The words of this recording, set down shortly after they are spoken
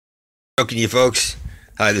Welcome you folks.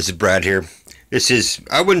 Hi, this is Brad here. This is,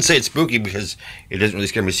 I wouldn't say it's spooky because it doesn't really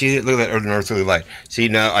scare me. See, look at that unearthly light. See,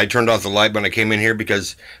 now I turned off the light when I came in here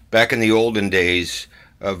because back in the olden days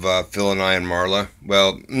of Phil and I and Marla,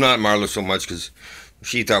 well, not Marla so much because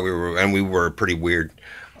she thought we were pretty weird.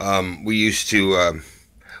 We used to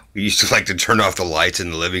like to turn off the lights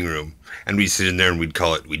in the living room, and we'd sit in there and we'd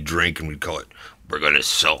drink and we'd call it, we're gonna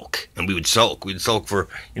sulk. And we'd sulk for,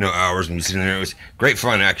 hours, and we'd sit in there. It was great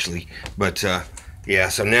fun, actually. But yeah,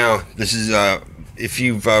 so now this is if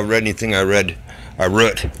you've read anything I written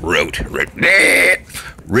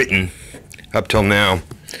up till now,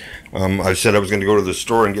 I said I was going to go to the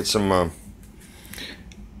store and get some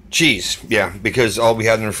cheese. Yeah, because all we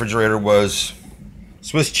had in the refrigerator was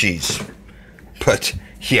Swiss cheese. But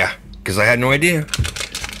yeah, because I had no idea,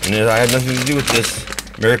 and I had nothing to do with this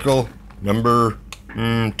miracle number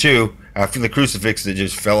 2 after the crucifix that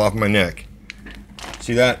just fell off my neck.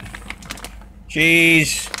 See that?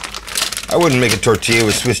 Cheese. I wouldn't make a tortilla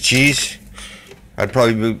with Swiss cheese. I'd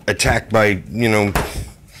probably be attacked by, I don't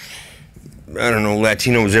know,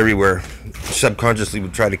 Latinos everywhere. Subconsciously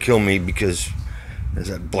would try to kill me because there's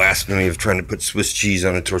that blasphemy of trying to put Swiss cheese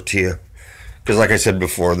on a tortilla. Because like I said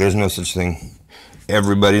before, there's no such thing.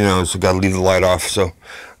 Everybody knows, so gotta leave the light off. So,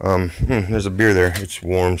 there's a beer there. It's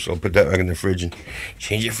warm, so I'll put that back in the fridge and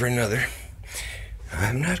change it for another.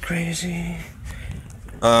 I'm not crazy.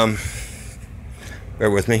 Bear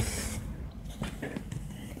with me.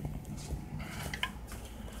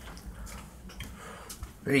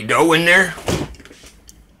 Any dough in there?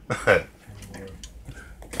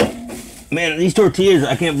 Man, these tortillas,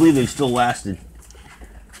 I can't believe they still lasted.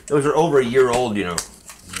 Those are over a year old, Yeah,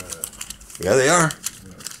 they are.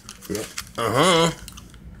 Yeah.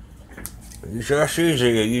 You sure see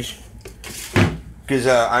these? Because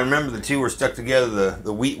I remember the two were stuck together,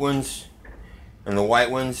 the wheat ones and the white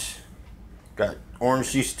ones. Got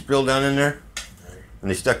orange juice spilled down in there, and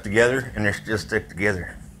they stuck together, and they're still stuck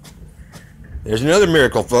together. There's another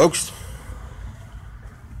miracle, folks.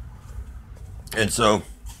 And so,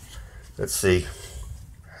 let's see.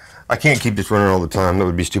 I can't keep this running all the time. That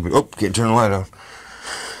would be stupid. Oh, can't turn the light on.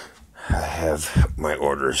 I have my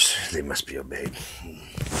orders. They must be obeyed.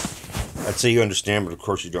 I'd say you understand, but of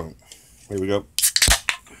course you don't. Here we go.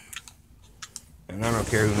 And I don't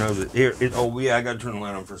care who knows it. Oh yeah, I gotta turn the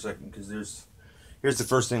light on for a second because here's the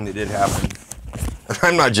first thing that did happen. And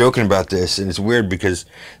I'm not joking about this, and it's weird because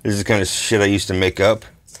this is the kind of shit I used to make up,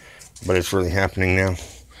 but it's really happening now.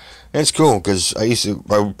 And it's cool because I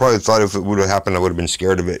probably thought if it would have happened, I would have been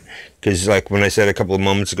scared of it. Because like when I said a couple of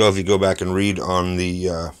moments ago, if you go back and read on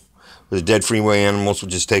the Dead Freeway Animals,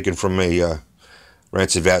 which is taken from a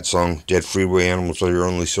Rancid Vat song, Dead Freeway Animals are your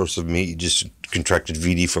only source of meat. You just contracted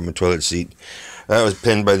VD from a toilet seat. That was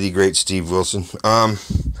penned by the great Steve Wilson.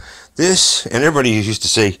 This, and everybody used to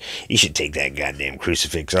say, you should take that goddamn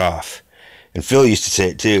crucifix off. And Phil used to say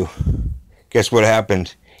it too. Guess what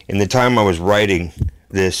happened? In the time I was writing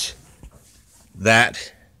this,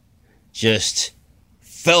 that just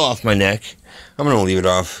fell off my neck. I'm going to leave it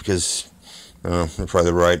off because they're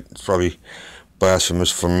probably right. It's probably blasphemous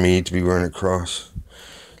for me to be wearing a cross.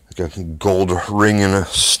 Like a gold ring in a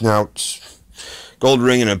snout. Gold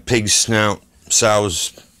ring in a pig's snout.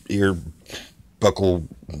 Sow's ear, buckle,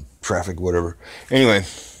 traffic, whatever. Anyway,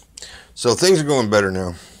 so things are going better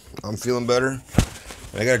now. I'm feeling better.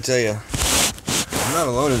 I gotta tell you, I'm not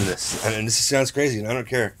alone in this. And this sounds crazy, and I don't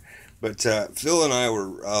care. But Phil and I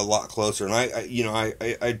were a lot closer, and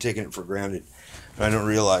I'd taken it for granted. And I don't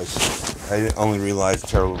realize. I only realized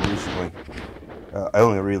fairly recently. I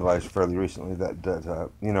only realized fairly recently that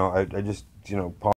I just